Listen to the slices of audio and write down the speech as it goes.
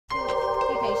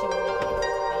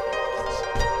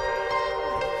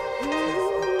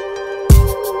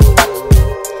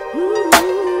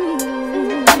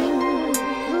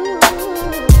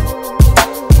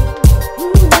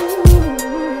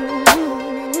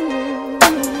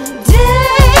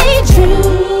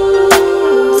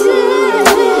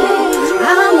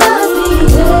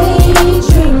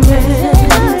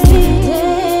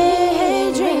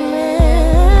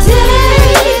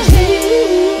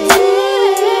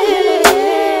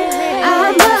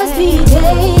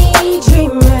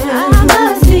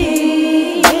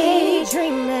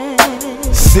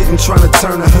trying to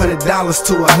turn $100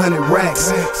 to 100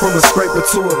 racks. From a scraper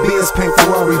to a Benz, paint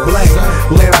Ferrari black.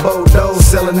 Lambo doors,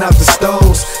 selling out the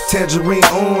stoves. Tangerine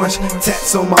orange,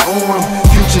 tats on my arm.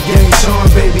 Future gang charm,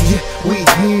 baby, yeah, we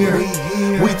here.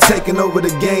 We taking over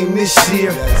the game this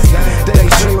year.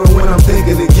 Daydreaming when I'm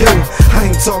thinking of you. I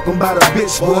ain't talking about a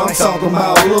bitch, boy, I'm talking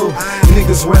about Lou.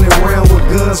 Niggas running around with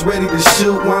guns ready to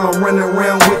shoot, while I'm running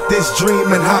around with this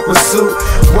dream in hot pursuit.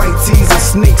 White tees and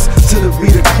sneaks to the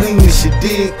beat of cleanness, you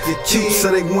dig? You're cute, so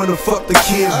they wanna fuck the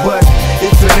kid, but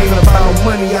if it ain't about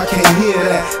money, I can't hear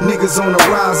that. Niggas on the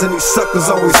rise and these suckers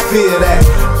always fear that.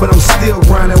 But I'm still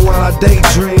grinding while I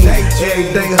daydream.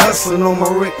 Every day hustling on my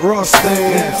Rick Ross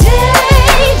thing.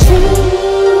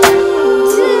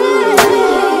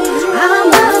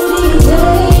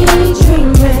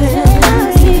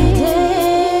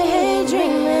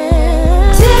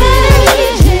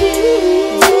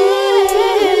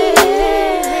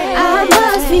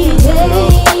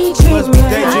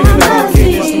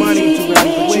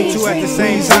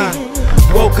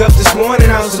 Woke up this morning,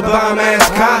 I was a bomb-ass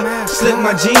cop. Slipped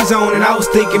my jeans on and I was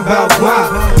thinking about guap.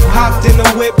 Hopped in the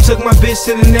whip, took my bitch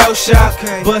to the nail shop.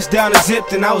 Bust down the zip,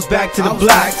 then I was back to the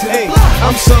block. Hey,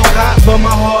 I'm so hot, but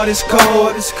my heart is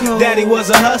cold. Daddy was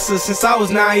a hustler since I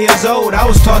was 9 years old. I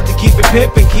was taught to keep it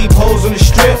pimpin', keep hoes on the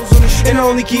strip, and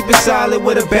only keep it solid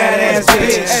with a badass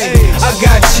bitch. I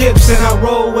got chips and I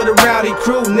roll with a rowdy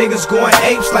crew. Niggas going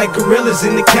apes like gorillas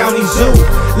in the county zoo.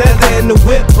 Leather in the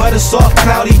whip, butter soft,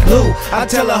 cloudy blue. I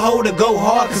tell a hoe to go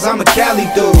hard cause I'm a Cali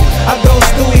dude. I go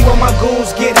stewy when my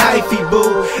goons get hyphy,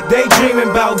 boo. Daydreaming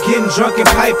about getting drunk and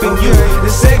piping you. The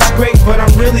sex great, but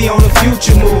I'm really on a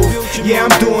future move. Yeah,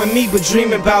 I'm doing me, but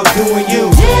dreaming about doing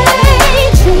you.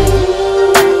 Daydream.